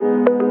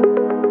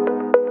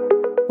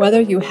Whether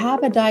you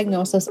have a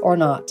diagnosis or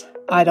not,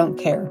 I don't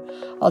care.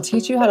 I'll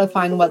teach you how to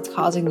find what's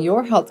causing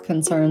your health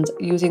concerns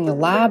using the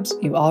labs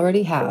you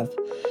already have.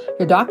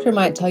 Your doctor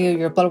might tell you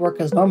your blood work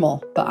is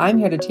normal, but I'm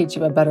here to teach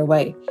you a better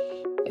way.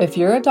 If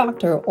you're a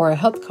doctor or a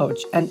health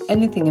coach and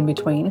anything in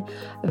between,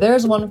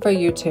 there's one for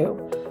you too.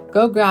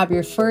 Go grab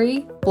your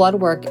free blood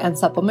work and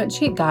supplement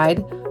cheat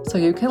guide so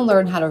you can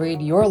learn how to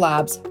read your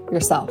labs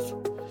yourself.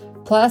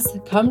 Plus,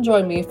 come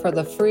join me for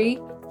the free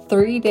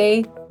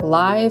 3-day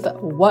live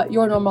What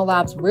Your Normal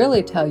Labs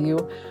Really Tell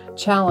You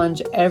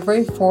challenge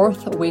every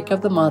 4th week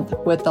of the month,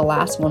 with the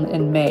last one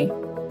in May.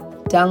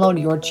 Download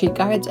your cheat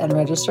guides and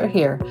register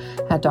here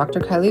at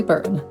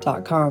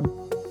drkylieburton.com.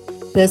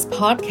 This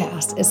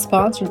podcast is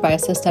sponsored by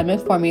Systemic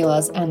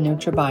Formulas and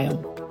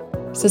Nutribiome.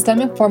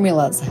 Systemic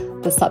Formulas,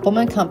 the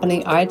supplement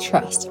company I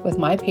trust with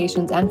my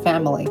patients and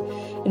family.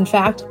 In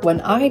fact,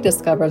 when I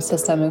discovered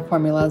Systemic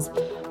Formulas,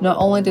 not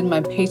only did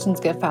my patients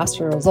get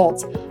faster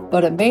results,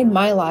 but it made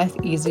my life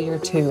easier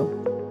too.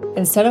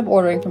 Instead of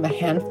ordering from a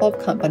handful of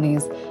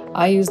companies,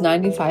 I use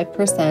 95%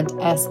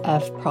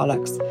 SF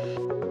products.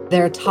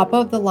 They're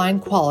top-of-the-line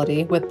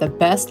quality with the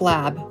best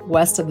lab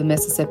west of the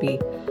Mississippi.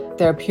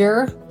 They're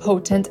pure,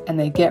 potent, and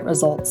they get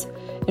results.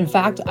 In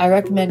fact, I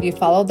recommend you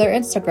follow their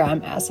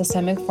Instagram at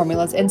Systemic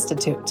Formulas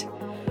Institute.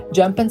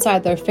 Jump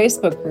inside their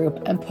Facebook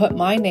group and put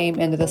my name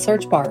into the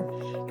search bar.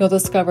 You'll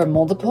discover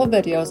multiple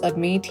videos of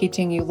me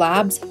teaching you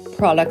labs,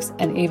 products,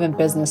 and even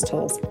business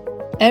tools.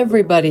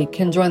 Everybody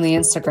can join the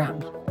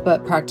Instagram,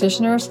 but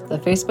practitioners, the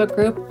Facebook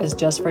group is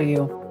just for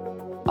you.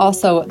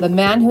 Also, the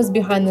man who's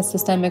behind the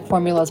Systemic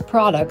Formulas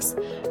products,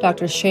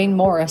 Dr. Shane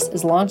Morris,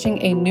 is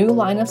launching a new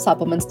line of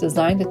supplements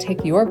designed to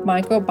take your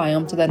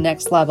microbiome to the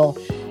next level.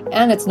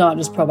 And it's not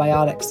just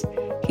probiotics.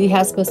 He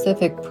has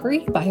specific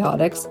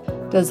prebiotics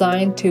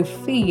designed to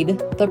feed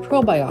the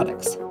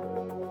probiotics.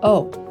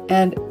 Oh,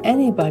 and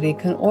anybody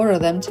can order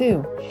them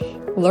too.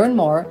 Learn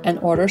more and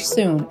order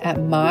soon at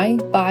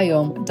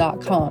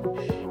mybiome.com.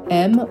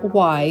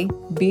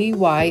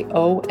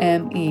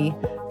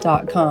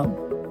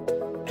 mybyome.com.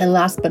 And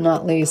last but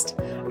not least,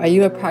 are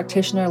you a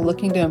practitioner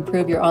looking to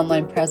improve your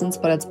online presence,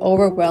 but it's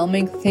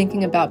overwhelming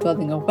thinking about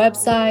building a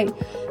website,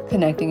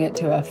 connecting it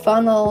to a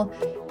funnel,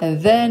 and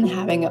then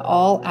having it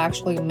all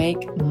actually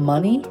make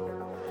money?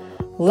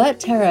 Let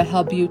Tara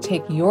help you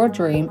take your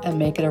dream and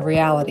make it a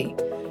reality.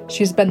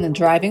 She's been the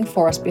driving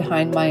force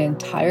behind my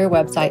entire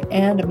website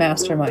and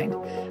mastermind,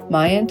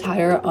 my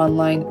entire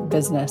online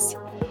business.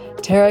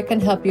 Tara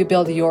can help you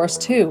build yours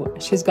too.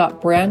 She's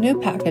got brand new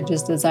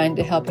packages designed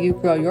to help you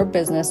grow your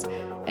business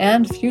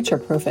and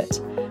future-proof it.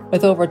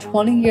 With over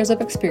 20 years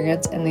of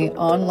experience in the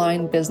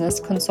online business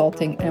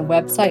consulting and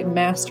website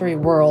mastery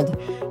world,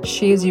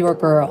 she's your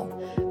girl.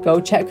 Go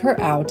check her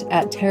out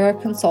at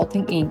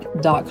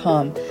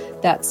TerraConsultingInc.com.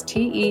 That's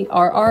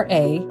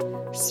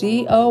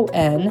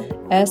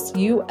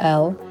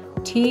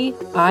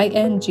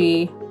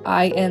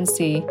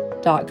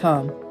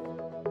TerraConsultingInc.com.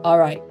 All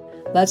right,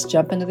 let's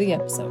jump into the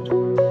episode.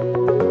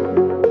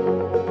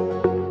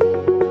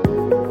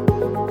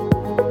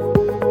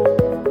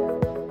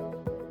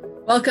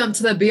 Welcome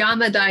to the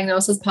Beyond the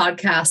Diagnosis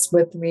podcast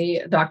with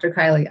me, Dr.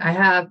 Kylie. I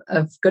have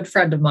a good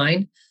friend of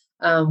mine.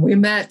 We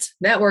met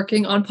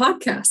networking on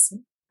podcasts.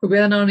 We've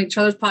been on each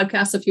other's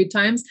podcasts a few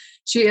times.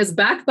 She is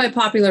back by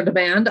popular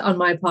demand on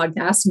my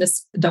podcast,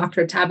 Miss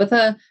Dr.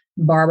 Tabitha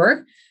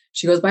Barber.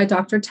 She goes by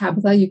Dr.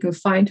 Tabitha. You can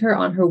find her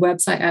on her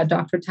website at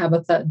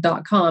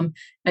drtabitha.com.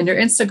 And your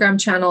Instagram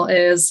channel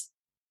is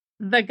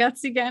The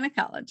Gutsy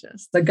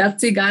Gynecologist. The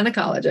Gutsy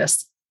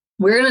Gynecologist.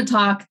 We're going to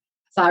talk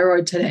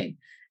thyroid today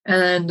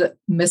and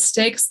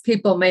mistakes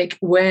people make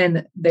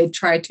when they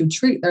try to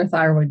treat their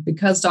thyroid,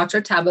 because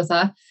Dr.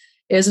 Tabitha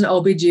is an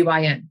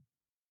OBGYN.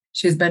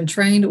 She's been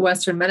trained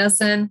Western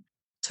medicine,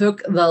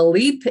 took the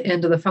leap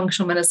into the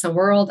functional medicine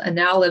world, and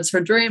now lives her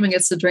dream and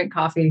gets to drink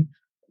coffee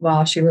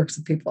while she works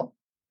with people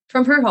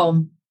from her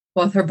home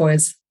with her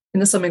boys in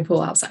the swimming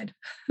pool outside.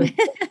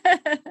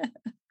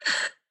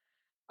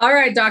 All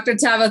right, Dr.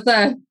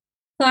 Tabitha,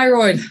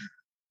 thyroid.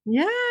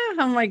 Yeah.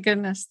 Oh my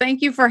goodness.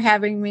 Thank you for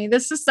having me.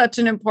 This is such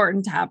an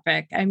important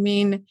topic. I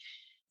mean,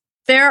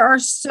 there are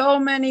so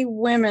many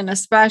women,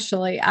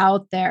 especially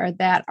out there,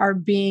 that are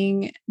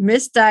being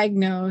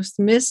misdiagnosed,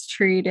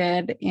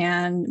 mistreated,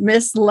 and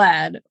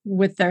misled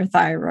with their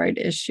thyroid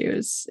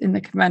issues in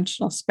the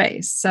conventional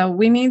space. So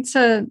we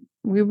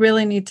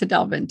really need to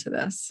delve into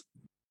this.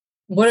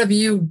 What have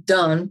you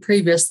done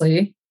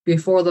previously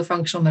before the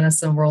functional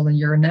medicine world and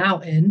you're now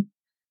in?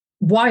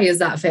 Why is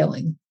that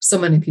failing so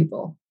many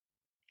people?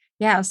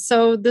 Yeah.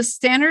 So the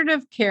standard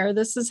of care,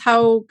 this is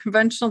how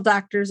conventional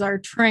doctors are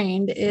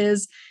trained,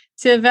 is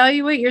to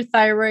evaluate your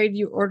thyroid,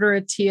 you order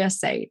a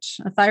TSH,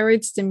 a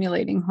thyroid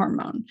stimulating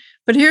hormone.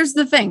 But here's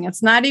the thing,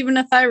 it's not even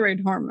a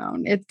thyroid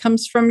hormone. It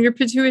comes from your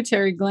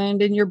pituitary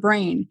gland in your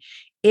brain.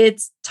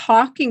 It's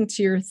talking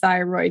to your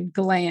thyroid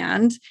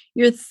gland.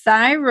 Your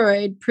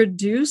thyroid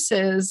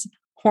produces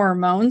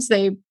hormones.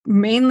 They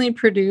mainly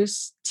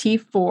produce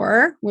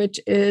T4, which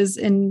is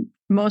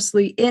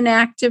mostly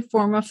inactive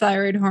form of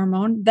thyroid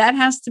hormone. That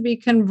has to be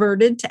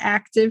converted to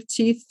active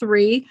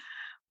T3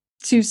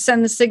 to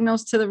send the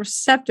signals to the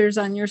receptors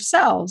on your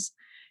cells.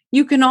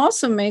 You can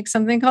also make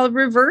something called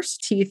reverse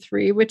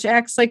T3, which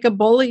acts like a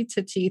bully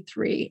to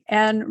T3.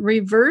 And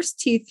reverse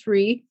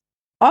T3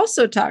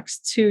 also talks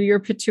to your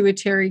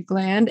pituitary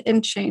gland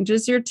and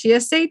changes your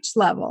TSH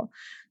level.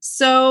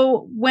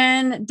 So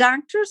when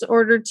doctors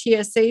order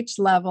TSH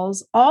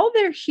levels, all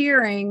they're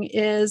hearing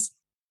is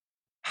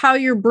how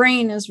your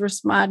brain is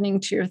responding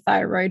to your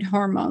thyroid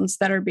hormones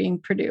that are being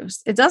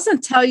produced. It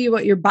doesn't tell you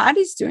what your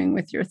body's doing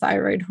with your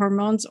thyroid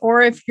hormones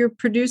or if you're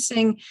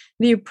producing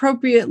the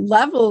appropriate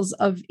levels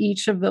of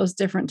each of those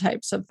different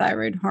types of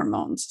thyroid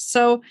hormones.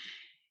 So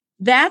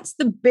that's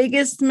the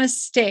biggest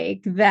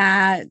mistake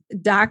that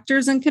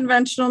doctors in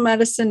conventional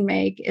medicine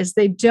make is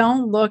they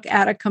don't look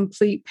at a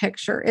complete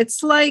picture.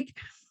 It's like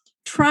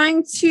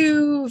trying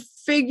to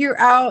figure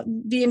out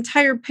the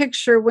entire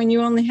picture when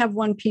you only have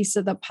one piece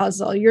of the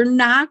puzzle. You're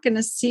not going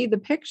to see the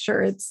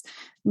picture. It's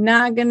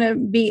not going to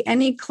be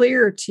any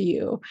clearer to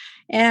you.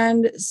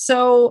 And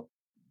so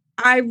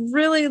I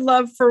really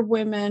love for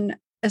women,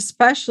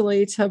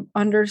 especially, to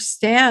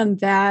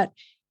understand that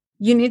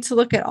you need to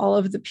look at all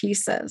of the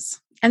pieces.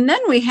 And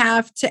then we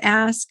have to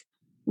ask,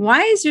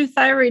 why is your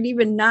thyroid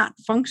even not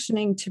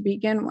functioning to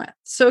begin with?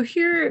 So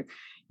here,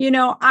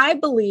 I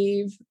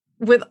believe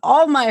with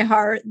all my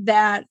heart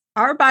that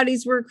our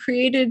bodies were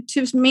created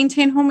to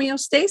maintain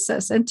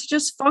homeostasis and to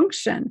just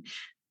function.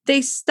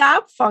 They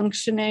stop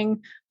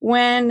functioning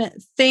when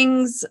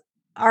things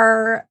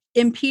are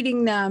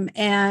impeding them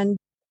and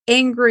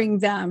angering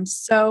them.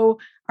 So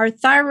our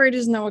thyroid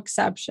is no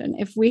exception.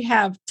 If we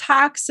have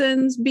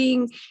toxins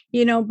being,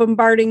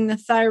 bombarding the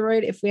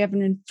thyroid, if we have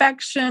an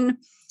infection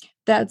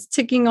that's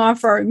ticking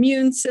off our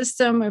immune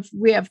system, if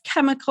we have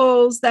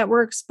chemicals that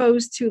we're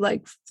exposed to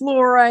like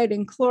fluoride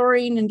and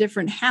chlorine and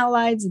different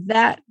halides,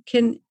 that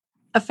can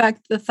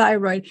affect the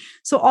thyroid.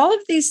 So all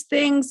of these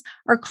things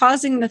are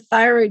causing the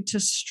thyroid to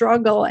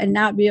struggle and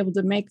not be able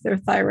to make their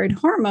thyroid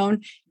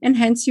hormone. And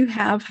hence you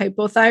have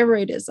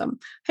hypothyroidism.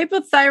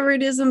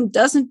 Hypothyroidism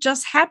doesn't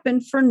just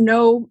happen for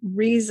no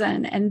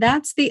reason. And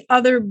that's the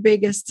other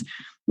biggest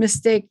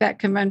mistake that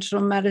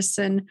conventional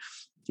medicine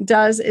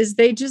does, is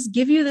they just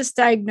give you this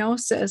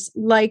diagnosis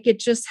like it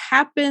just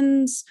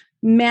happens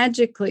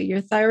magically. Your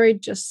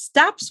thyroid just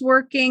stops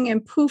working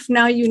and poof,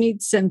 now you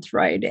need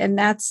Synthroid. And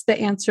that's the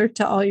answer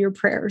to all your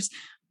prayers.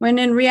 When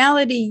in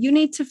reality, you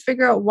need to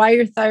figure out why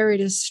your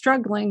thyroid is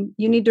struggling.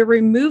 You need to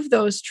remove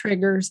those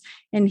triggers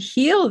and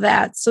heal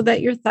that so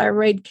that your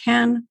thyroid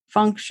can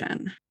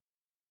function.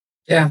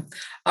 Yeah.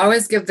 I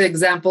always give the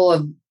example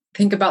of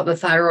think about the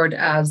thyroid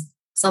as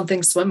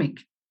something swimming.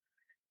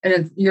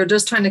 And you're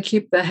just trying to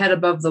keep the head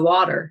above the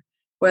water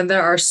when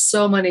there are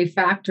so many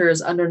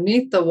factors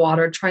underneath the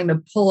water trying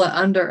to pull it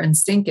under and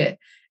sink it.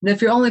 And if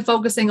you're only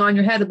focusing on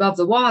your head above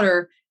the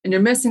water and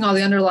you're missing all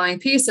the underlying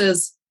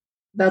pieces,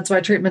 that's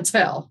why treatments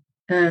fail.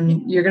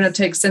 And you're going to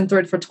take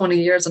Synthroid for 20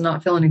 years and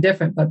not feel any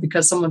different. But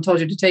because someone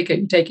told you to take it,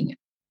 you're taking it.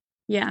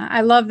 Yeah,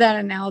 I love that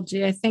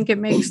analogy. I think it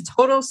makes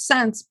total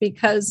sense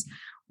because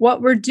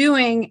what we're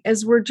doing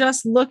is we're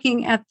just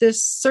looking at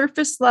this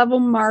surface level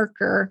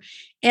marker.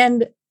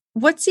 And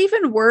what's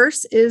even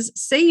worse is,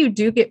 say you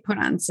do get put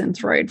on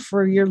Synthroid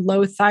for your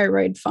low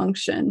thyroid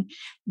function,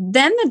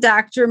 then the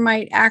doctor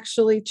might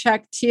actually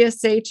check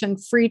TSH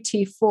and free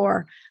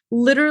T4.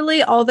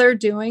 Literally, all they're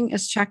doing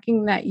is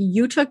checking that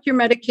you took your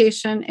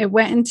medication, it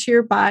went into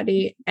your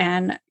body,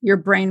 and your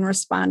brain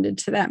responded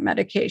to that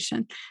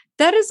medication.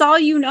 That is all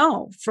you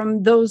know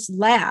from those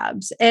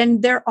labs.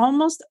 And they're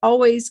almost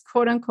always,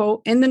 quote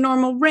unquote, in the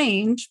normal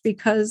range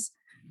because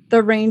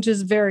the range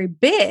is very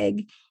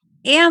big.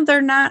 And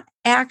they're not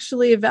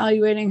actually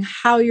evaluating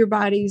how your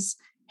body's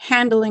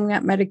handling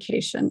that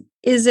medication.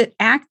 Is it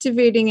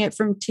activating it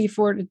from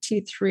T4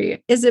 to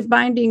T3? Is it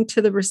binding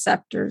to the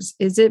receptors?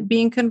 Is it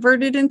being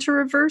converted into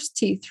reverse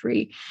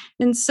T3?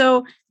 And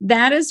so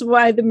that is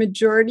why the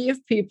majority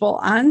of people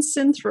on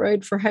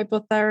Synthroid for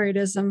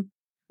hypothyroidism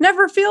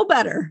never feel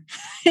better.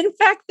 In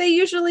fact, they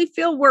usually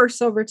feel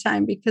worse over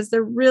time because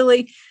their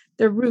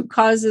root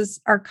causes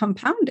are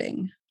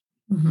compounding.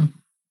 Mm-hmm.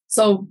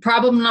 So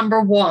problem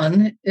number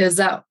one is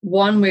that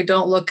we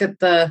don't look at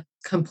the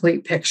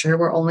complete picture.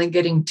 We're only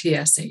getting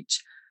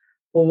TSH.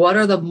 Well, what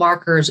are the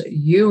markers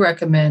you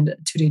recommend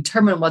to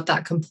determine what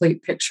that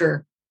complete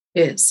picture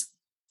is?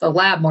 The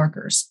lab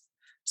markers.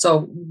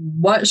 So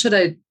what should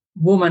a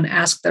woman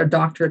ask their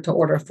doctor to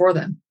order for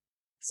them?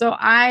 So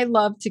I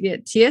love to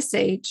get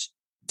TSH,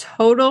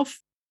 total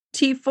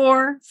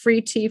T4,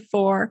 free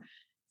T4,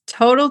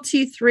 total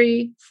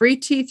T3, free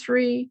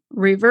T3,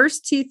 reverse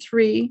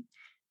T3,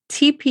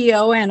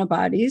 TPO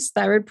antibodies,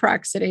 thyroid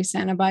peroxidase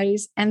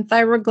antibodies, and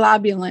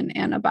thyroglobulin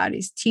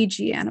antibodies,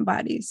 TG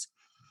antibodies.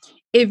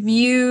 If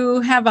you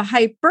have a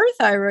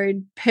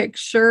hyperthyroid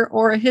picture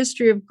or a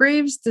history of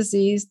Graves'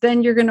 disease,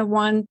 then you're going to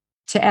want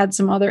to add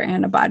some other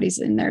antibodies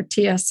in there,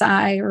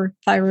 TSI or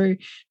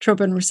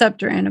thyrotropin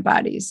receptor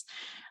antibodies.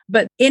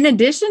 But in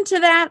addition to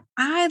that,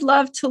 I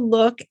love to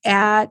look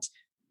at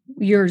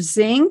your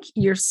zinc,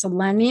 your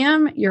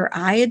selenium, your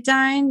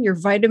iodine, your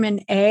vitamin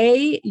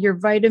A, your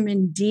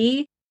vitamin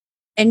D,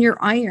 and your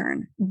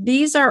iron.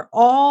 These are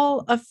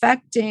all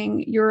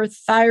affecting your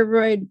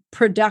thyroid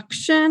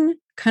production,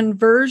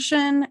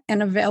 conversion,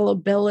 and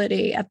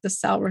availability at the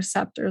cell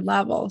receptor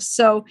level.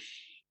 So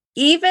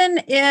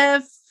even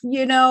if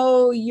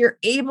you're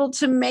able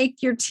to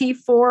make your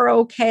T4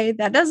 okay,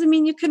 that doesn't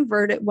mean you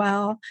convert it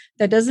well.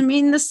 That doesn't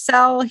mean the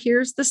cell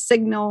hears the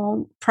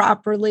signal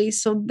properly.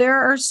 So there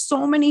are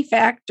so many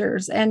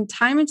factors. And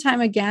time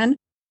again,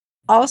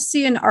 I'll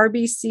see an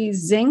RBC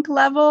zinc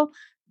level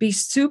be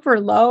super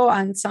low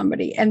on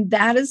somebody. And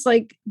that is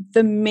like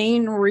the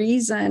main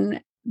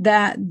reason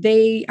that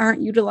they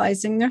aren't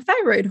utilizing their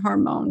thyroid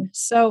hormone.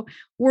 So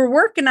we're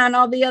working on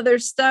all the other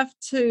stuff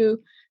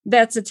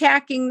that's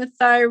attacking the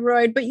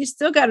thyroid, but you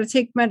still got to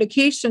take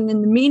medication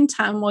in the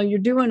meantime while you're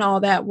doing all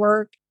that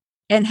work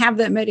and have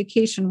that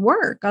medication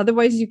work.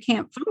 Otherwise, you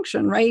can't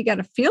function, right? You got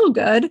to feel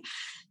good.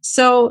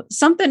 So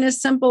something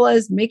as simple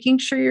as making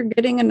sure you're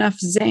getting enough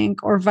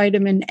zinc or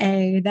vitamin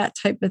A, that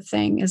type of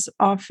thing is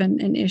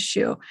often an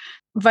issue.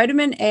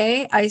 Vitamin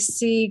A, I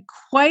see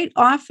quite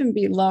often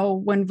be low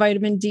when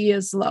vitamin D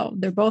is low.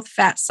 They're both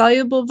fat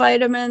soluble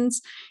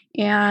vitamins.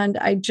 And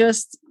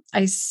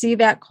I see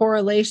that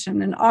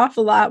correlation an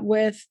awful lot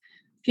with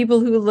people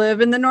who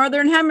live in the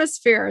Northern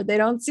Hemisphere. They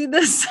don't see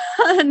the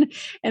sun.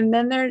 And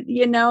then they're,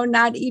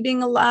 not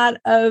eating a lot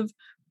of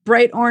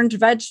bright orange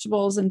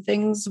vegetables and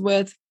things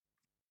with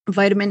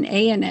vitamin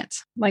A in it.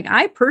 Like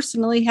I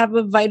personally have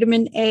a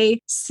vitamin A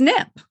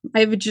SNP.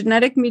 I have a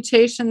genetic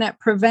mutation that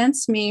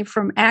prevents me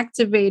from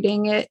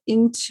activating it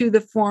into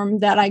the form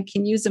that I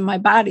can use in my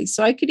body.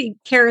 So I could eat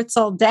carrots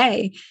all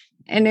day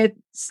and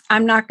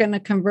I'm not going to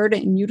convert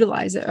it and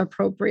utilize it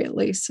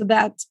appropriately. So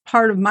that's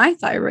part of my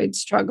thyroid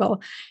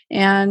struggle.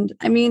 And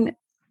I mean,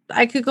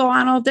 I could go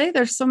on all day.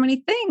 There's so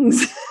many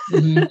things.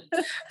 Mm-hmm.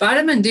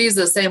 Vitamin D is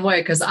the same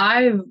way because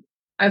I've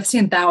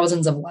seen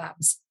thousands of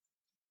labs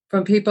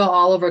from people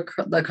all over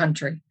the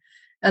country.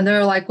 And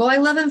they're like, well, I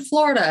live in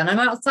Florida and I'm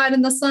outside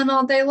in the sun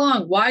all day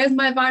long. Why is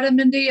my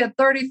vitamin D at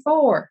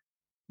 34?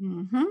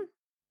 Mm-hmm.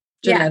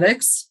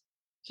 Genetics.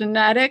 Yeah.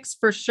 Genetics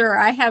for sure.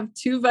 I have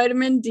 2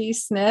 vitamin D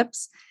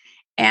SNPs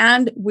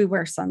and we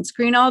wear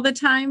sunscreen all the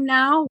time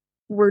now.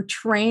 We're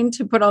trained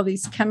to put all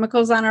these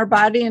chemicals on our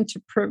body and to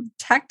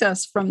protect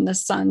us from the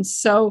sun.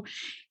 So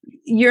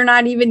you're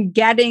not even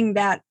getting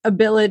that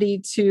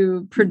ability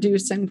to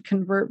produce and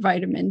convert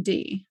vitamin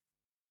D.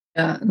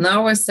 Yeah. And I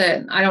always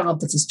say, I don't know if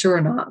this is true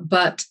or not,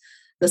 but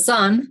the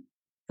sun's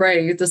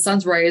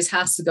rays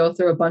has to go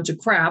through a bunch of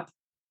crap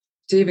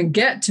to even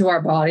get to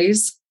our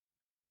bodies.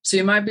 So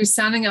you might be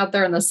standing out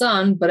there in the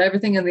sun, but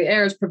everything in the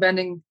air is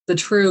preventing the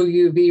true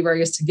UV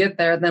rays to get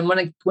there. Then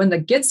when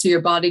it gets to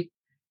your body,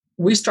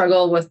 we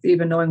struggle with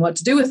even knowing what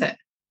to do with it.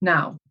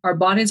 Now, our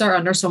bodies are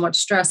under so much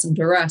stress and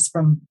duress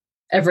from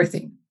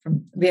everything,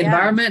 from the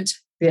environment,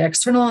 the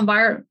external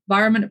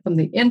environment, from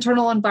the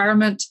internal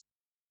environment,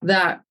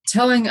 that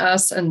telling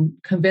us and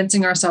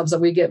convincing ourselves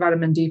that we get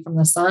vitamin D from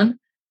the sun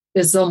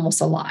is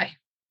almost a lie.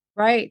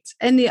 Right.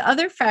 And the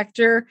other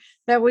factor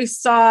that we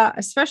saw,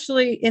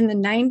 especially in the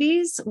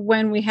 90s,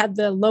 when we had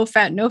the low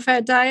fat, no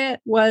fat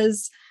diet,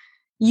 was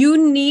you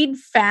need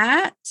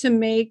fat to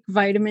make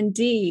vitamin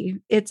D.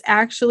 It's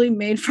actually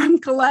made from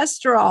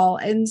cholesterol.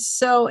 And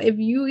so if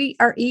you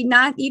are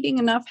not eating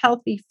enough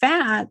healthy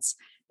fats,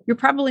 you're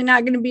probably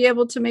not going to be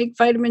able to make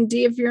vitamin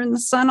D if you're in the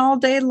sun all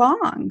day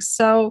long.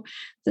 So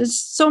there's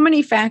so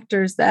many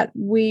factors that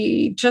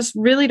we just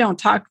really don't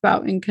talk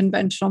about in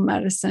conventional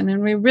medicine.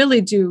 And we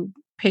really do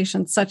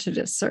patients such a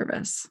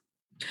disservice.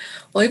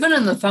 Well, even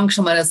in the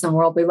functional medicine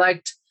world, we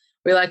like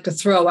to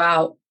throw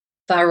out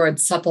thyroid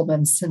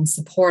supplements and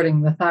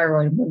supporting the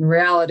thyroid in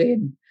reality.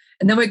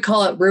 And then we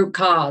call it root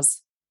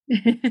cause.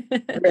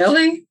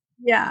 Really?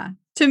 Yeah.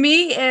 To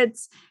me,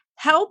 it's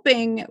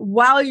helping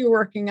while you're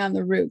working on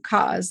the root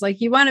cause.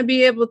 Like you want to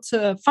be able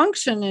to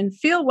function and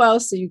feel well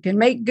so you can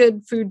make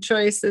good food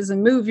choices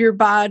and move your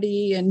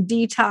body and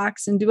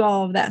detox and do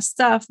all of that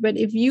stuff. But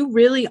if you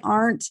really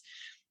aren't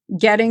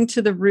getting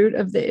to the root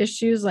of the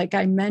issues, like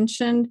I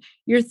mentioned,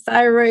 your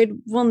thyroid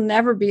will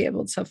never be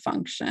able to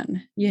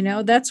function.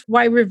 That's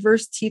why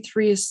reverse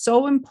T3 is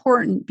so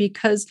important,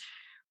 because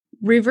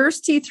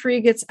reverse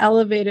T3 gets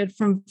elevated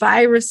from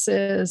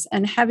viruses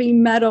and heavy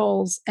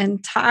metals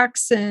and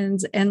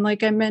toxins. And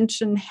like I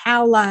mentioned,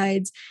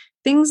 halides,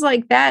 things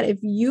like that. If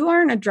you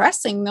aren't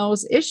addressing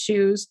those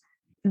issues,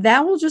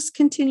 that will just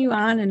continue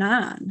on and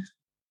on.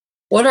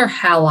 What are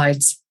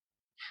halides?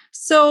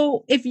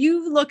 So if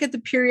you look at the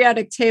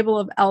periodic table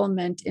of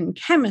element in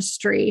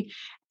chemistry,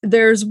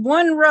 there's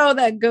one row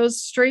that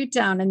goes straight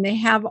down and they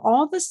have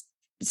all the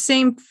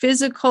same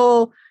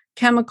physical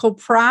chemical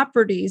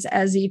properties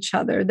as each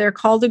other. They're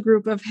called a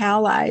group of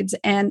halides,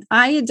 and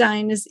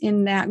iodine is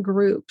in that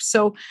group.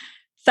 So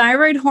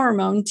thyroid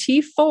hormone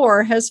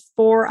T4 has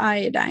 4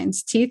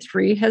 iodines,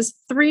 T3 has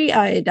 3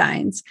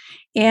 iodines,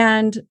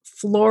 and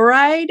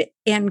fluoride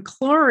and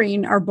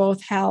chlorine are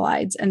both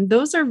halides. And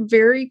those are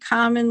very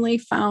commonly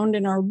found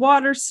in our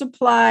water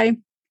supply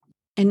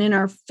and in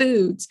our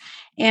foods.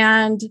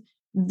 And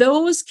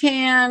those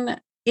can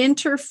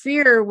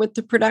interfere with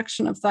the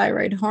production of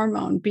thyroid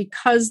hormone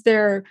because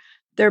they're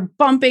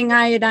bumping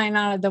iodine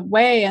out of the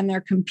way and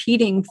they're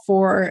competing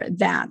for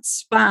that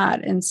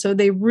spot. And so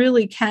they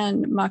really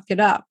can muck it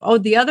up. Oh,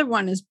 the other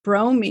one is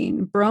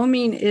bromine.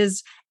 Bromine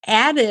is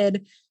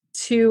added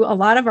to a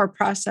lot of our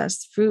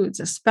processed foods,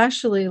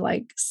 especially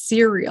like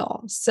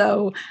cereal.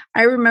 So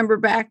I remember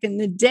back in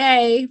the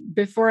day,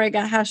 before I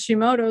got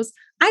Hashimoto's,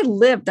 I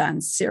lived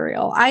on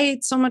cereal. I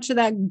ate so much of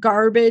that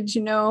garbage,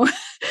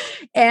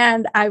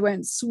 and I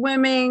went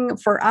swimming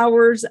for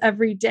hours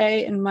every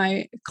day in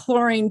my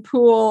chlorine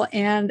pool.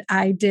 And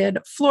I did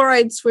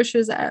fluoride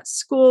swishes at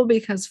school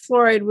because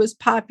fluoride was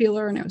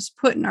popular and it was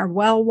put in our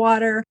well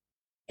water.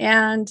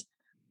 And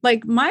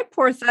like my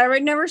poor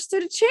thyroid never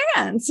stood a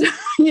chance.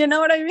 You know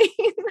what I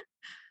mean?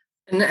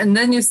 And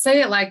then you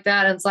say it like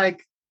that. And it's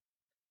like,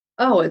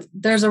 oh,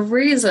 there's a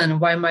reason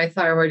why my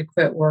thyroid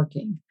quit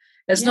working.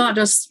 It's not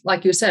just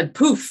like you said,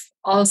 poof,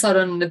 all of a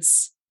sudden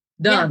it's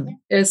done.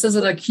 Yeah. It's just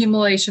an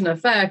accumulation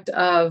effect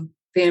of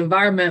the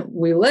environment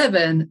we live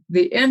in,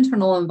 the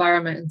internal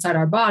environment inside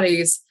our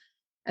bodies.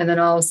 And then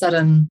all of a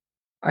sudden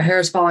our hair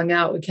is falling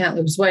out. We can't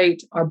lose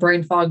weight. Our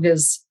brain fog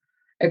is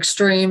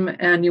extreme.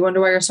 And you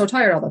wonder why you're so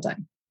tired all the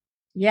time.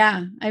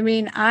 Yeah. I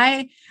mean,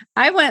 I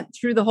went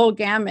through the whole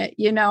gamut.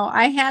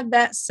 I had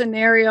that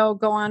scenario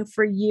go on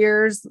for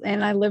years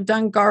and I lived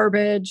on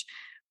garbage,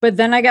 but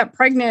then I got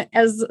pregnant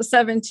as a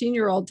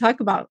 17-year-old. Talk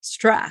about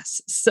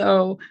stress.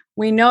 So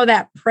we know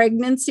that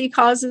pregnancy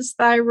causes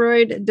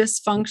thyroid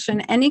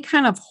dysfunction, any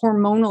kind of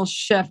hormonal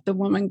shift the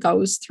woman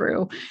goes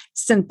through.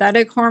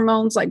 Synthetic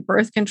hormones like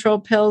birth control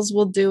pills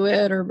will do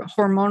it, or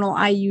hormonal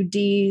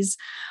IUDs.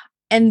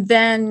 And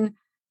then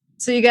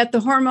so you got the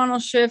hormonal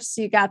shifts,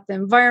 you got the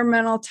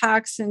environmental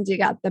toxins, you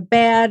got the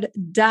bad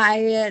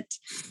diet,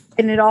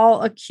 and it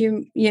all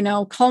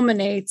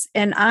culminates.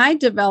 And I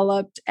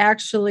developed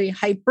actually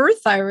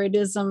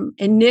hyperthyroidism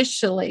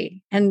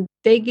initially, and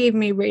they gave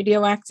me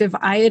radioactive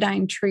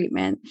iodine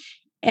treatment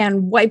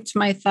and wiped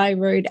my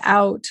thyroid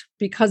out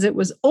because it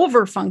was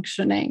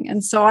overfunctioning.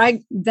 And so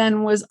I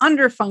then was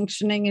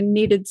underfunctioning and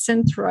needed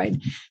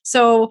Synthroid.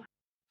 So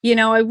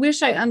I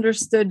wish I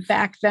understood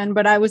back then,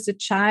 but I was a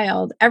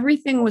child.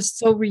 Everything was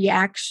so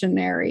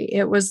reactionary.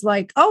 It was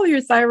like, oh,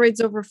 your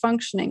thyroid's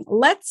overfunctioning.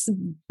 Let's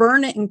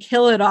burn it and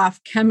kill it off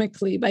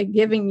chemically by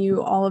giving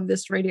you all of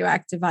this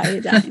radioactive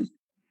iodine,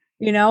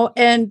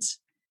 and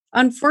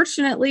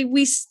unfortunately,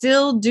 we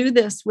still do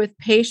this with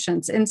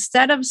patients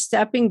instead of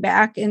stepping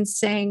back and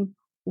saying,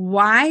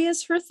 why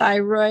is her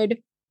thyroid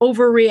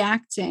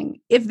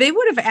overreacting? If they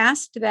would have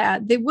asked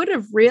that, they would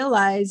have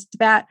realized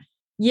that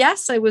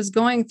yes, I was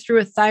going through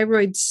a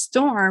thyroid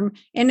storm,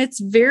 and it's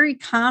very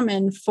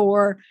common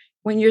for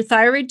when your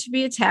thyroid to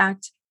be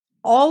attacked,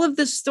 all of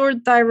the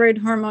stored thyroid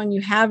hormone you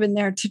have in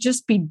there to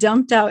just be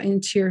dumped out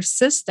into your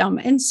system.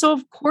 And so,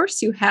 of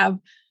course, you have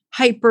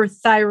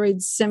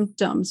hyperthyroid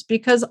symptoms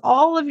because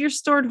all of your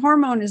stored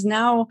hormone is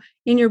now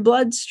in your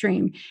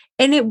bloodstream,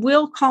 and it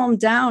will calm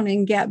down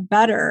and get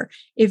better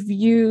if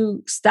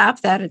you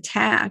stop that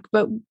attack.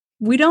 But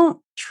we don't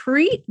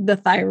treat the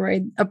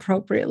thyroid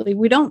appropriately.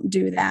 We don't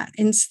do that.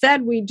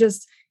 Instead, we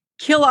just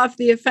kill off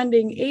the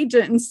offending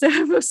agent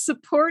instead of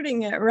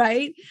supporting it,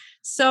 right?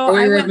 So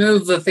we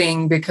remove the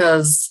thing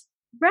because...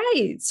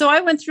 Right. So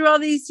I went through all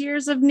these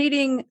years of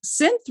needing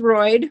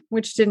Synthroid,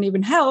 which didn't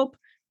even help,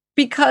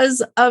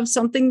 because of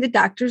something the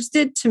doctors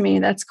did to me.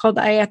 That's called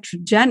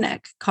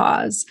iatrogenic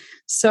cause.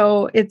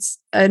 So it's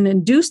an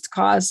induced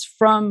cause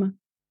from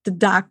the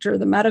doctor,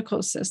 the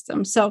medical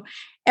system. So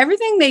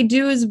everything they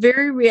do is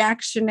very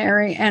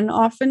reactionary and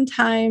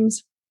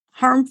oftentimes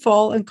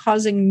harmful and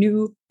causing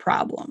new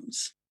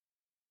problems.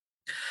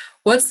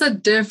 What's the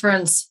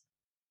difference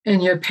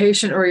in your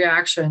patient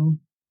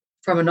reaction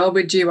from an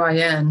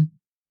OBGYN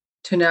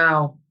to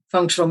now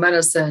functional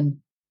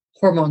medicine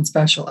hormone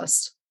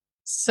specialist?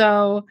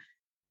 So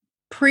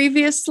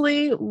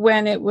previously,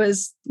 when it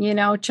was,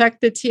 check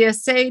the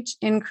TSH,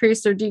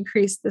 increase or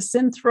decrease the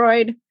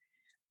Synthroid,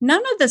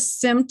 none of the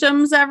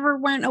symptoms ever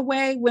went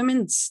away.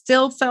 Women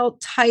still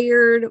felt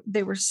tired.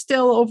 They were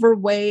still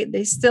overweight.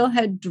 They still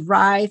had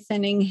dry,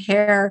 thinning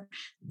hair.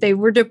 They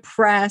were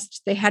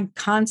depressed. They had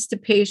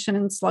constipation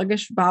and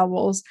sluggish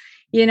bowels.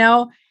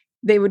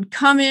 They would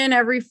come in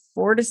every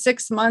 4 to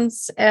 6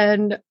 months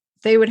and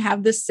they would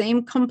have the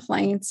same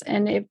complaints.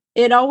 And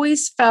it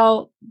always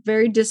felt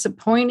very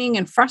disappointing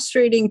and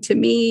frustrating to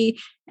me,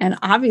 and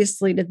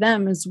obviously to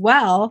them as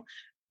well.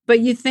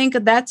 But you think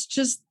that's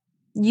just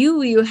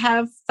you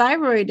have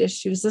thyroid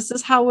issues. This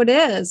is how it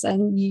is.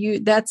 And you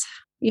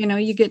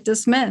get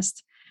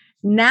dismissed.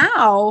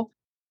 Now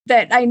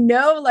that I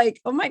know,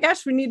 like, oh my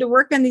gosh, we need to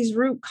work on these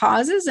root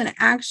causes and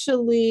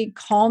actually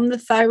calm the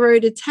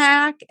thyroid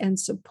attack and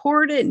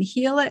support it and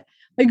heal it.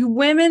 Like,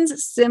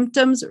 women's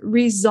symptoms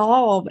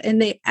resolve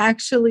and they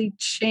actually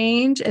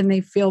change and they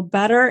feel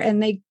better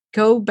and they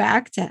go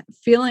back to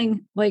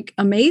feeling like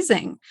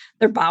amazing.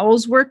 Their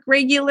bowels work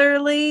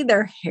regularly.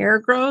 Their hair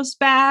grows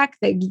back.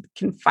 They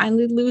can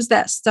finally lose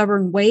that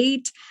stubborn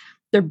weight.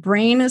 Their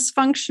brain is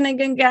functioning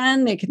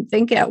again. They can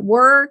think at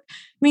work. I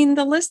mean,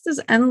 the list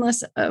is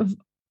endless of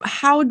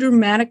how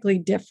dramatically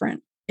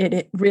different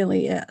it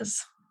really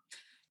is.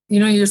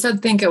 You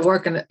said think at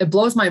work, and it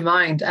blows my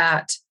mind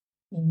at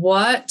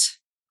what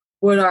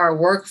would our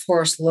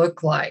workforce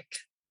look like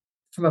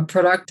from a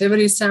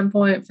productivity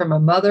standpoint, from a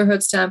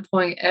motherhood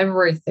standpoint,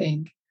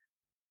 everything,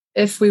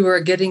 if we were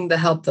getting the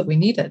help that we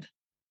needed.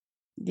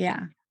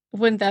 Yeah.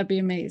 Wouldn't that be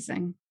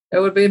amazing? It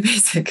would be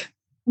amazing.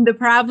 The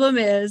problem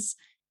is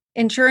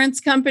insurance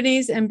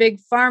companies and big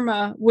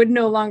pharma would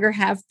no longer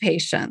have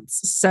patients.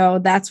 So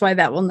that's why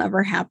that will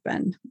never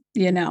happen,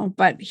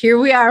 but here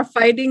we are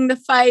fighting the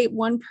fight,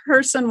 one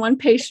person, one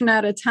patient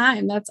at a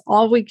time. That's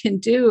all we can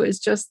do is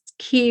just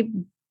keep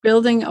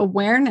building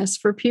awareness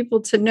for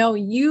people to know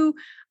you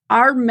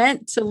are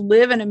meant to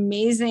live an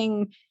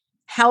amazing,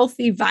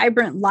 healthy,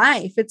 vibrant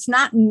life. It's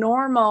not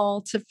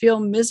normal to feel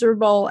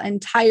miserable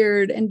and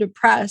tired and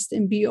depressed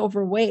and be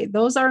overweight.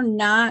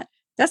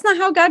 That's not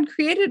how God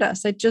created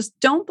us. I just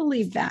don't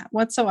believe that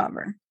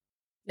whatsoever.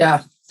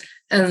 Yeah.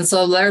 And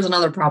so there's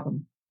another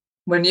problem.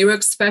 When you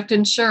expect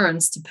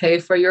insurance to pay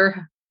for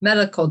your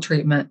medical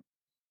treatment,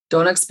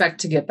 don't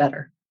expect to get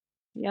better.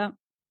 Yeah.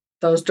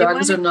 Those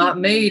drugs are not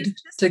made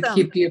to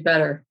keep you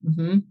better.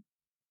 Mm-hmm.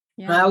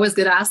 Yeah. I always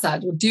get asked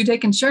that. Do you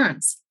take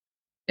insurance?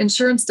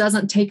 Insurance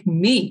doesn't take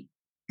me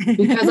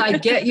because I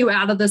get you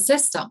out of the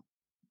system.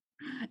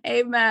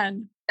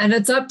 Amen. And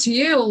it's up to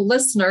you,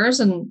 listeners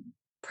and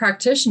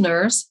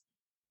practitioners,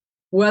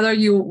 what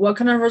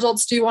kind of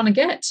results do you want to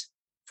get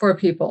for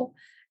people?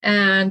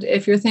 And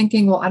if you're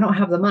thinking, well, I don't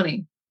have the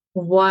money,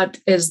 what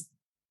is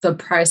the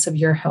price of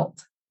your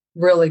health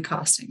really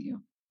costing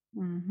you?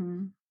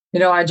 Mm-hmm.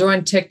 I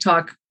joined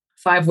TikTok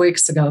 6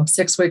 weeks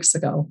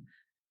ago,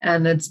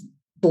 and it's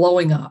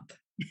blowing up.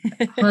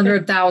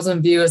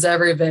 100,000 views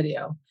every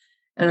video.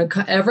 And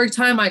every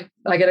time I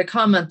get a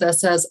comment that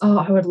says, oh,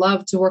 I would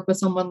love to work with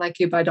someone like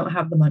you, but I don't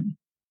have the money.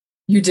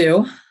 You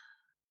do.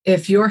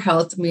 If your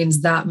health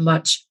means that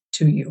much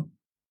to you.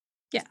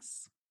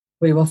 Yes.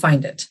 We will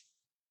find it.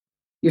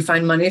 You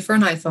find money for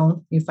an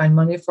iPhone. You find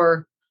money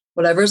for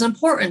whatever is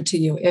important to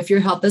you. If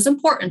your health is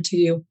important to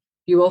you,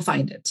 you will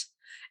find it.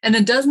 And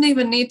it doesn't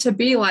even need to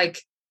be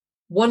like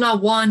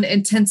one-on-one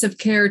intensive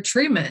care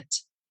treatment.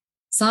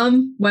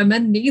 Some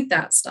women need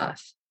that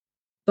stuff,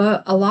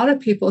 but a lot of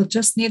people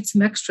just need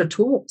some extra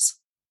tools,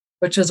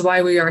 which is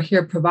why we are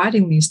here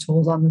providing these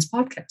tools on this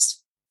podcast.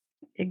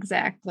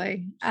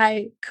 Exactly.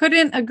 I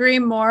couldn't agree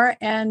more.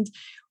 And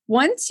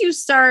once you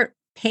start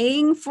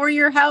paying for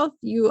your health,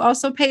 you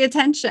also pay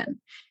attention.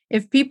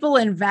 If people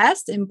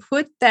invest and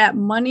put that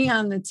money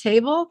on the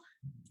table,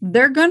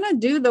 they're going to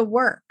do the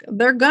work.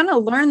 They're going to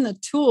learn the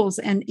tools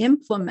and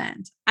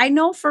implement. I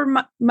know for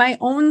my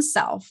own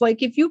self,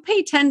 like if you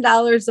pay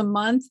 $10 a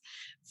month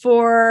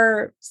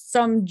for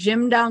some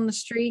gym down the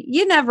street,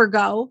 you never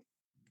go.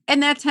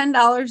 And that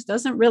 $10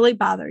 doesn't really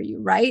bother you,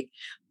 right?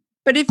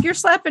 But if you're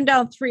slapping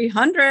down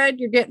 $300,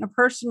 you're getting a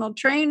personal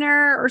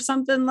trainer or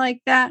something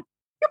like that,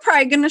 you're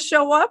probably going to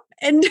show up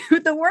and do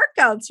the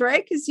workouts,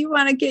 right? Because you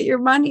want to get your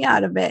money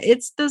out of it.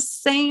 It's the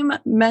same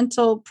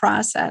mental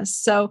process.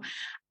 So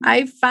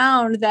I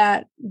found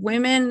that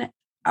women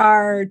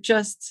are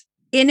just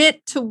in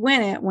it to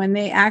win it when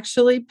they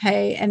actually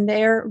pay, and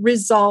their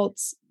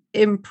results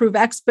improve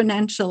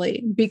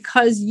exponentially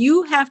because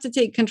you have to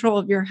take control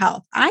of your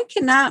health. I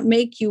cannot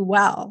make you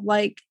well.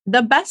 Like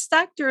the best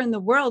doctor in the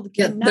world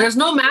cannot. There's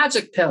no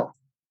magic pill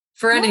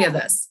for any of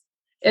this.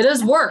 It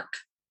is work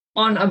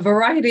on a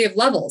variety of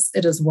levels.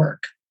 It is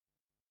work.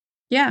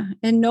 Yeah.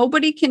 And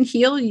nobody can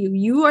heal you.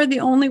 You are the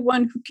only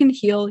one who can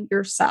heal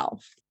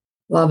yourself.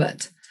 Love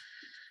it.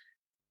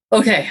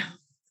 Okay.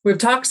 We've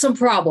talked some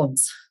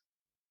problems.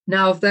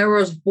 Now, if there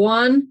was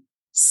one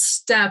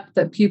step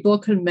that people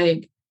could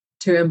make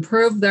to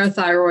improve their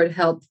thyroid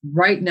health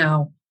right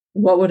now,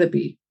 what would it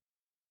be?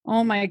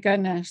 Oh my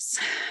goodness.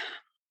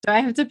 Do I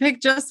have to pick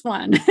just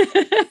one?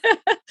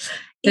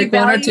 Pick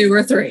one or two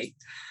or three.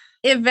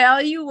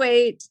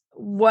 Evaluate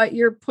what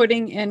you're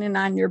putting in and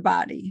on your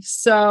body.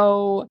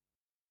 So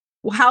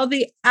how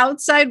the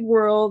outside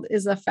world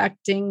is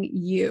affecting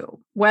you,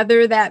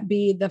 whether that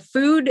be the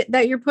food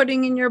that you're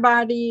putting in your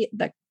body,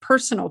 the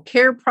personal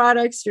care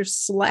products you're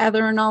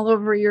slathering all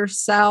over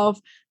yourself,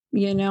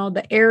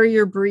 the air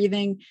you're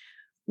breathing.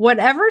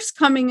 Whatever's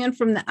coming in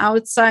from the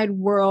outside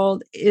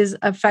world is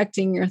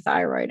affecting your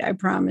thyroid, I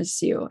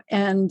promise you.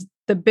 And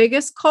the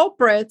biggest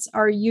culprits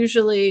are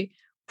usually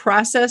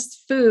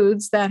processed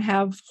foods that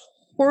have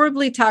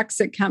horribly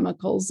toxic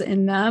chemicals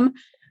in them,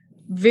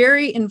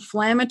 very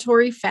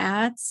inflammatory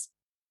fats,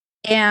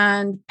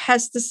 and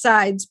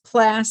pesticides,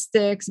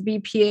 plastics,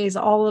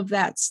 BPAs, all of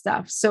that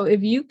stuff. So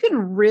if you can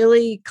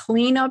really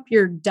clean up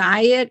your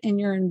diet and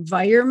your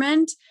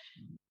environment,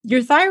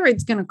 your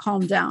thyroid's going to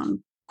calm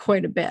down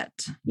quite a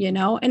bit,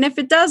 and if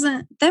it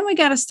doesn't, then we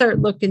got to start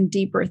looking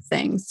deeper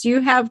things.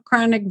 You have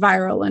chronic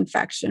viral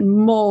infection,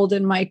 mold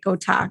and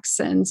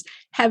mycotoxins,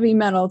 heavy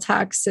metal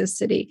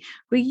toxicity,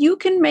 but you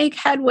can make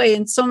headway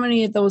in so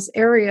many of those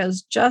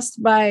areas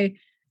just by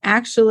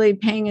actually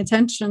paying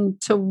attention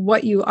to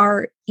what you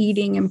are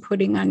eating and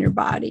putting on your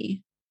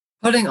body.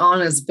 Putting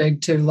on is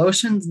big too.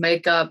 Lotions,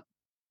 makeup.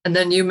 And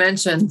then you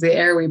mentioned the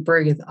air we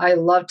breathe. I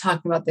love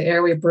talking about the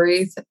air we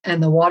breathe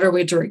and the water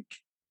we drink.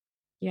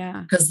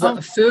 Yeah. Because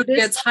the food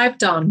gets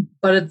hyped on,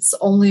 but it's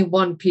only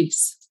one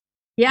piece.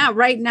 Yeah.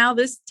 Right now,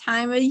 this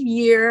time of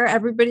year,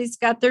 everybody's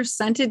got their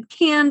scented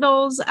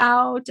candles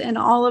out and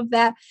all of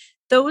that.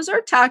 Those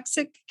are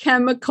toxic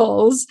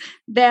chemicals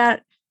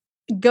that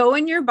go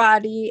in your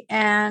body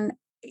and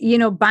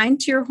bind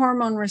to your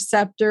hormone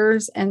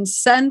receptors and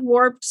send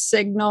warped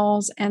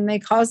signals, and they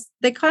cause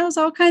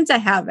all kinds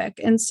of havoc.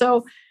 And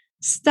so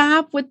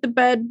stop with the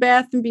Bed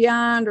Bath and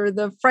Beyond or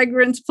the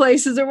fragrance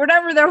places or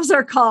whatever those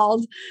are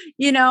called,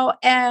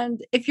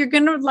 and if you're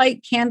going to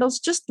light candles,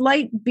 just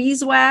light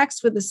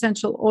beeswax with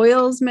essential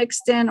oils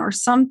mixed in or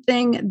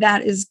something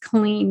that is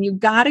clean. You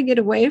got to get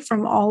away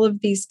from all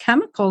of these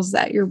chemicals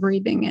that you're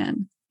breathing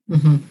in.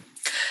 Mm-hmm.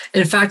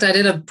 In fact, I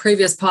did a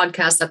previous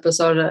podcast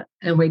episode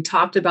and we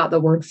talked about the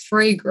word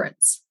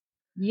fragrance.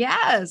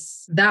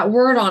 Yes. That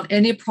word on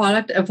any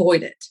product,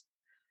 avoid it.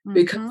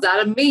 Because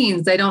that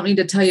means they don't need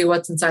to tell you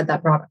what's inside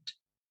that product.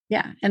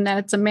 Yeah. And that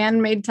it's a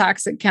man-made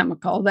toxic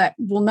chemical that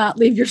will not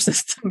leave your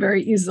system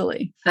very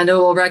easily. And it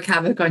will wreak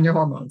havoc on your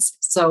hormones.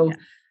 So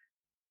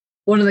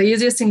one of the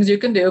easiest things you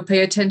can do, pay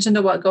attention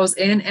to what goes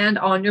in and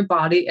on your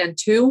body. And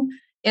 2,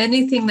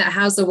 anything that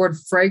has the word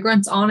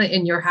fragrance on it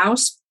in your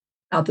house,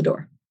 out the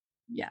door.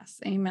 Yes.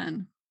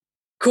 Amen.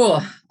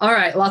 Cool. All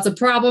right. Lots of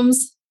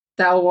problems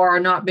that are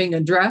not being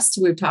addressed.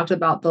 We've talked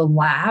about the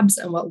labs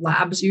and what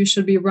labs you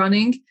should be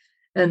running.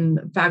 And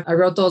in fact, I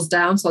wrote those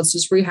down. So let's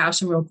just rehash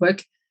them real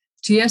quick.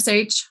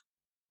 TSH,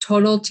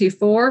 total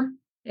T4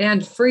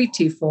 and free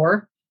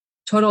T4,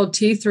 total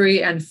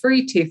T3 and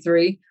free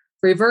T3,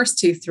 reverse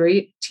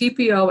T3,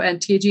 TPO and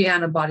TG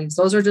antibodies.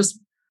 Those are just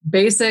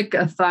basic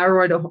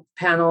thyroid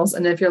panels.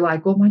 And if you're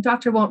like, well, my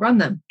doctor won't run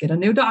them, get a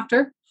new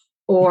doctor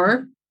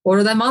or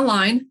order them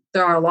online.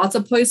 There are lots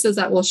of places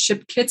that will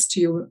ship kits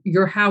to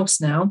your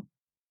house now.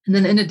 And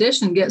then in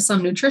addition, get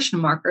some nutrition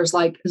markers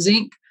like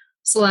zinc,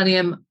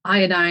 selenium,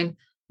 iodine,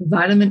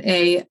 vitamin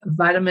A,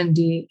 vitamin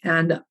D,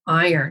 and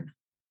iron.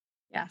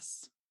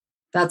 Yes.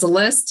 That's a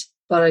list,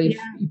 but if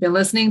you've been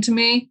listening to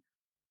me,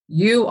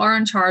 you are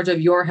in charge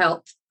of your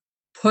health.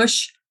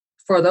 Push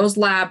for those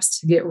labs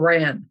to get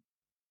ran.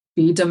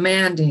 Be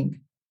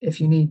demanding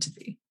if you need to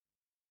be.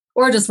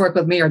 Or just work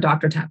with me or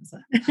Dr.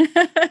 Tabitha.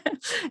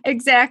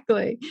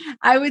 Exactly.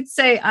 I would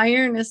say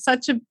iron is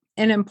such an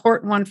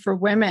important one for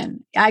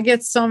women. I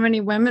get so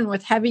many women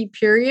with heavy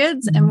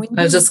periods. And when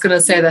I was just going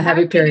to say the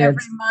heavy periods.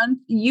 Every month,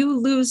 you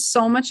lose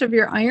so much of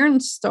your iron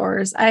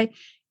stores. I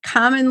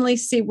commonly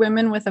see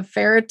women with a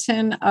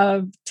ferritin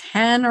of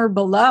 10 or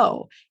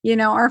below.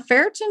 Our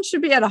ferritin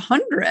should be at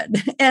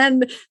 100.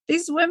 And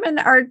these women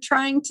are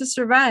trying to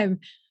survive.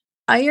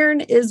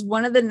 Iron is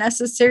one of the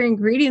necessary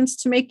ingredients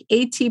to make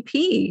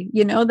ATP,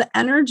 the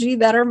energy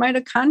that our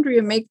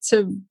mitochondria make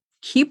to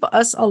keep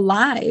us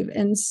alive.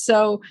 And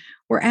so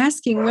we're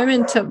asking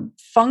women to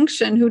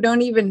function who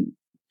don't even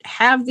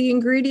have the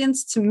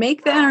ingredients to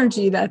make the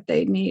energy that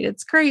they need.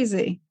 It's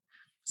crazy.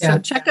 So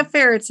check a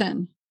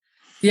ferritin.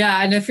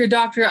 Yeah. And if your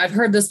doctor, I've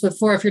heard this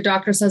before, if your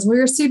doctor says, well,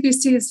 your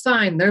CBC is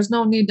fine, there's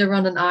no need to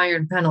run an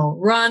iron panel,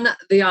 run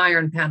the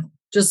iron panel.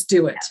 Just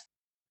do it.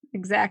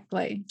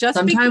 Exactly.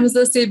 Sometimes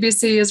the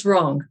CBC is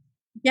wrong.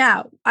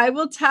 Yeah. I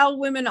will tell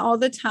women all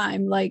the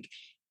time, like,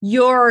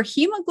 your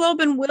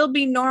hemoglobin will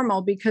be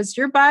normal because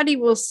your body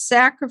will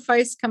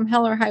sacrifice come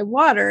hell or high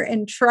water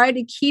and try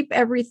to keep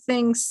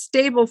everything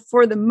stable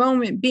for the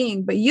moment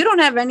being, but you don't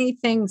have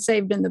anything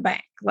saved in the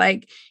bank.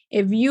 Like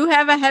if you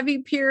have a heavy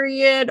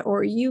period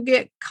or you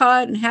get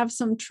cut and have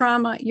some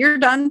trauma, you're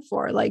done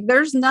for. Like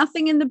there's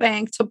nothing in the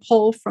bank to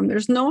pull from.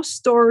 There's no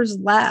stores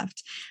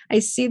left. I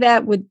see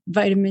that with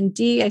vitamin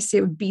D. I see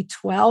it with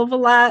B12 a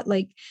lot.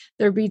 Like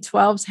their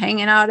B12's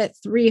hanging out at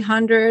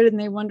 300 and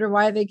they wonder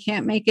why they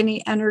can't make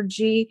any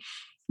energy.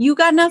 You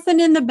got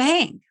nothing in the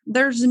bank.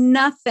 There's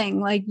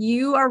nothing. Like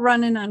you are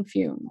running on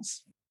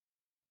fumes.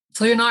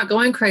 So you're not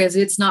going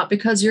crazy. It's not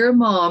because you're a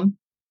mom.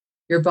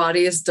 Your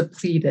body is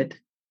depleted.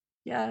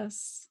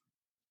 Yes.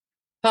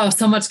 Oh,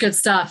 so much good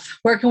stuff.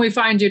 Where can we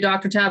find you,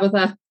 Dr.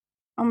 Tabitha?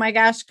 Oh my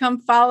gosh, come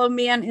follow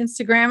me on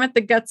Instagram at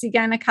The Gutsy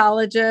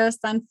Gynecologist,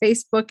 on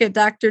Facebook at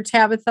Dr.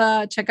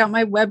 Tabitha. Check out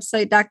my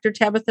website,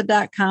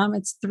 drtabitha.com.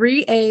 It's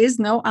 3 A's,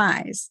 no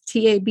I's,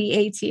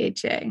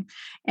 TABATHA.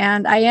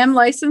 And I am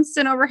licensed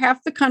in over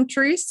half the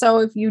country. So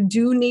if you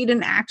do need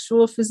an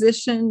actual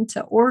physician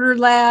to order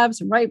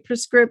labs, write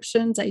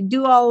prescriptions, I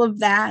do all of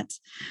that.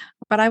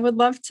 But I would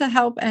love to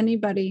help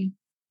anybody.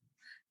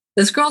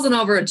 This girl's an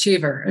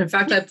overachiever. In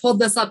fact, I pulled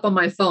this up on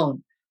my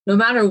phone. No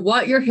matter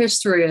what your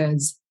history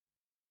is,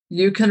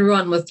 you can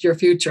run with your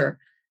future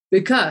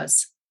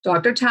because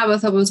Dr.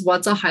 Tabitha was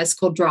once a high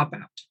school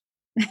dropout,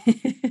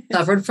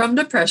 suffered from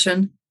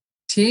depression,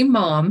 teen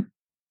mom.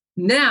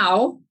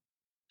 Now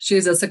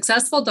she's a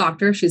successful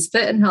doctor. She's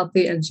fit and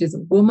healthy, and she's a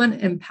woman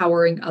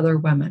empowering other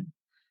women.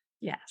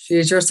 Yes.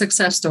 She's your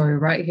success story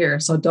right here.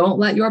 So don't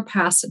let your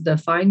past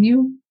define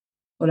you.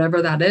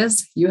 Whatever that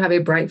is, you have a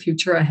bright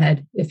future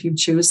ahead if you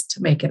choose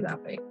to make it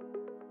that way.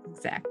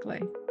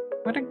 Exactly.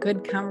 What a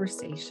good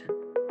conversation.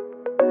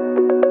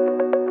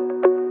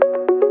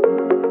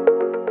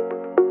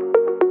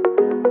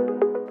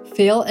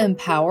 Feel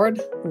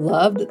empowered?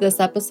 Loved this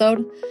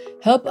episode?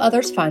 Help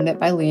others find it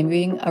by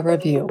leaving a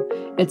review.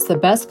 It's the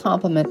best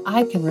compliment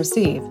I can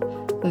receive.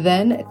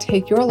 Then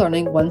take your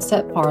learning one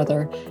step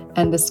farther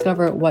and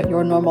discover what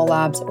your normal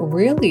labs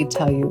really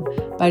tell you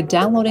by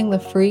downloading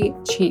the free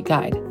cheat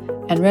guide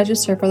and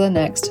register for the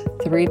next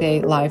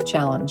 3-day live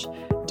challenge.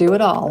 Do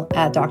it all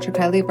at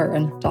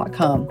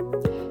drkylieburton.com.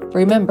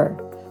 Remember,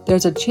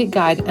 there's a cheat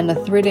guide and a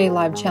 3-day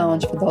live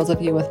challenge for those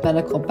of you with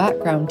medical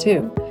background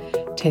too.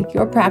 Take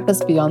your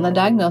practice beyond the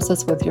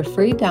diagnosis with your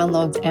free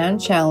downloads and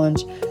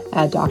challenge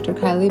at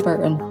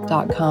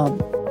drkylieburton.com.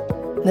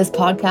 This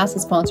podcast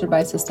is sponsored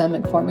by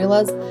Systemic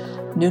Formulas,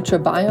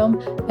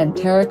 Nutribiome, and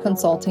Terra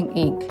Consulting,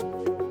 Inc.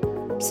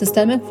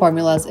 Systemic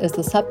Formulas is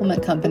the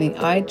supplement company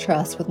I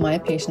trust with my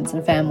patients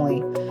and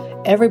family.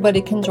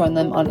 Everybody can join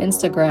them on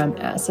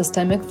Instagram at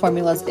Systemic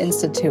Formulas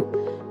Institute.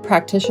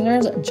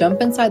 Practitioners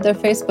jump inside their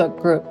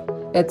Facebook group.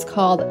 It's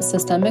called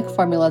Systemic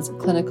Formulas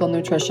Clinical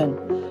Nutrition.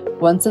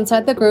 Once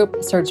inside the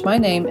group, search my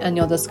name and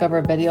you'll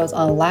discover videos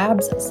on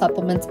labs,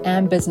 supplements,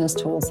 and business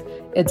tools.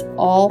 It's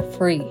all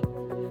free.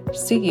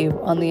 See you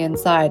on the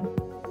inside.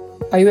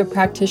 Are you a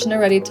practitioner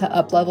ready to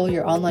uplevel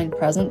your online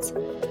presence?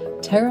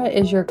 Tara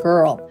is your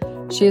girl.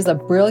 She is a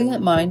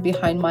brilliant mind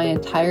behind my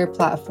entire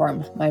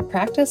platform, my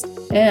practice,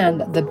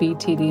 and the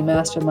BTD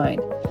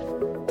Mastermind.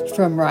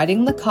 From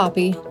writing the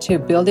copy to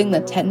building the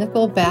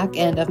technical back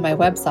end of my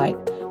website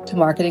to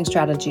marketing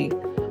strategy,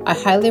 I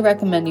highly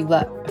recommend you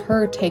let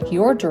her take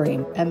your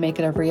dream and make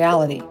it a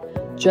reality,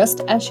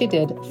 just as she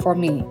did for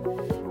me.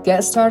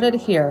 Get started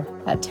here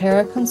at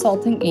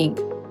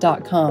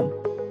terraconsultinginc.com.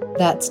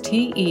 That's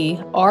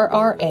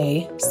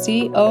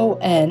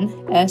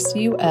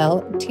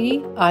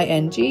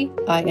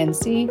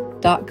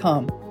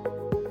TerraConsultinginc.com.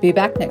 Be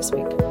back next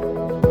week.